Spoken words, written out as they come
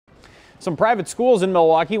Some private schools in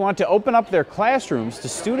Milwaukee want to open up their classrooms to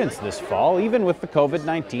students this fall, even with the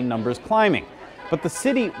COVID-19 numbers climbing. But the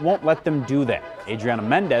city won't let them do that. Adriana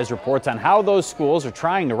Mendez reports on how those schools are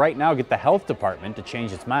trying to right now get the health department to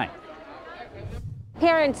change its mind.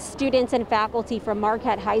 Parents, students, and faculty from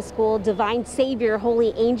Marquette High School, Divine Savior Holy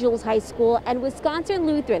Angels High School, and Wisconsin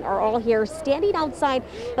Lutheran are all here standing outside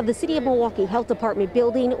of the City of Milwaukee Health Department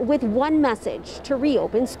building with one message: to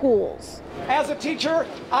reopen schools. As a teacher,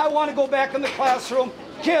 I want to go back in the classroom.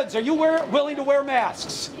 Kids, are you willing to wear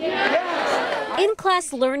masks? Yes.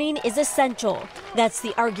 In-class learning is essential. That's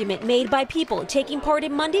the argument made by people taking part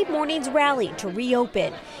in Monday morning's rally to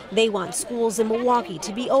reopen. They want schools in Milwaukee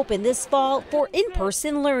to be open this fall for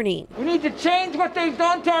in-person learning. We need to change what they've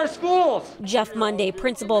done to our schools. Jeff Monday,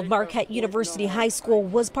 principal of Marquette University High School,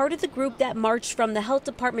 was part of the group that marched from the health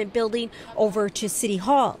department building over to City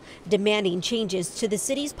Hall, demanding changes to the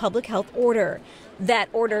city's public health order. That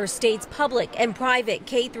order states public and private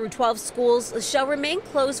K-12 schools shall remain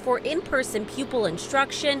closed for in-person pupil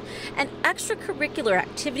instruction and extracurricular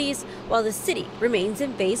activities while the city remains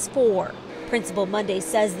in phase 4. Principal Monday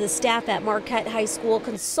says the staff at Marquette High School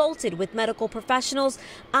consulted with medical professionals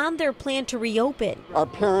on their plan to reopen. Our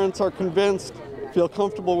parents are convinced, feel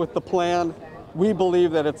comfortable with the plan. We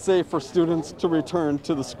believe that it's safe for students to return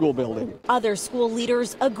to the school building. Other school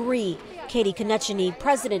leaders agree. Katie Konechny,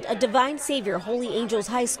 president of Divine Savior Holy Angels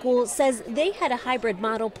High School, says they had a hybrid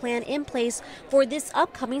model plan in place for this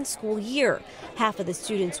upcoming school year. Half of the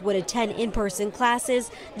students would attend in-person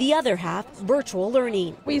classes, the other half virtual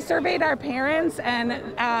learning. We surveyed our parents, and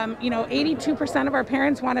 82% of our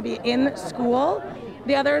parents want to be in school.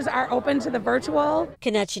 The others are open to the virtual.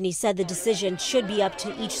 Konechny said the decision should be up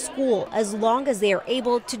to each school as long as they are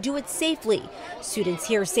able to do it safely. Students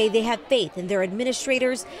here say they have faith in their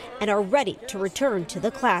administrators and are ready to return to the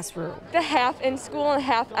classroom. The half in school and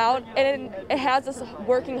half out, and it has us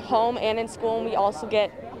working home and in school, and we also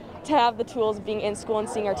get to have the tools of being in school and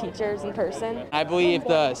seeing our teachers in person. I believe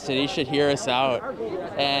the city should hear us out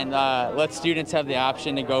and let students have the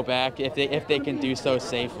option to go back if they can do so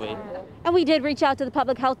safely. And we did reach out to the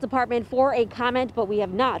public health department for a comment, but we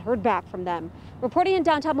have not heard back from them. Reporting in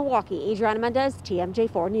downtown Milwaukee, Adriana Mendez,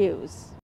 TMJ4 News.